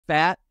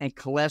Fat and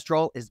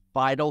cholesterol is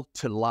vital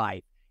to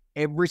life.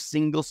 Every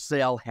single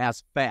cell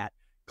has fat.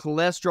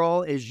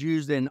 Cholesterol is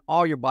used in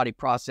all your body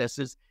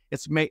processes.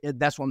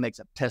 That's what makes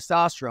up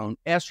testosterone,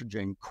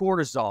 estrogen,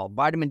 cortisol,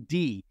 vitamin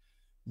D.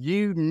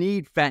 You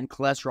need fat and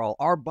cholesterol.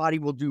 Our body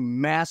will do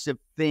massive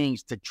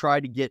things to try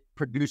to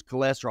produce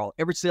cholesterol.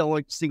 Every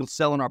single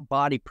cell in our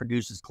body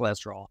produces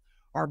cholesterol.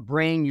 Our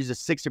brain uses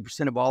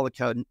 60% of all the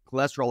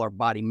cholesterol our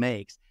body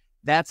makes.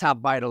 That's how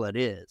vital it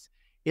is.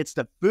 It's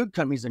the food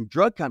companies and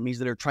drug companies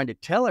that are trying to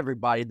tell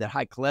everybody that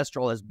high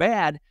cholesterol is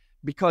bad,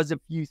 because if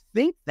you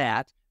think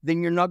that,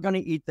 then you're not going to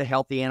eat the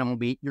healthy animal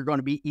meat. You're going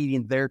to be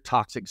eating their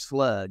toxic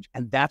sludge,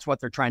 and that's what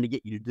they're trying to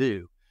get you to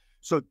do.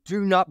 So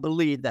do not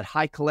believe that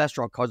high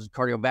cholesterol causes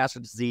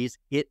cardiovascular disease.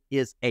 It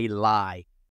is a lie.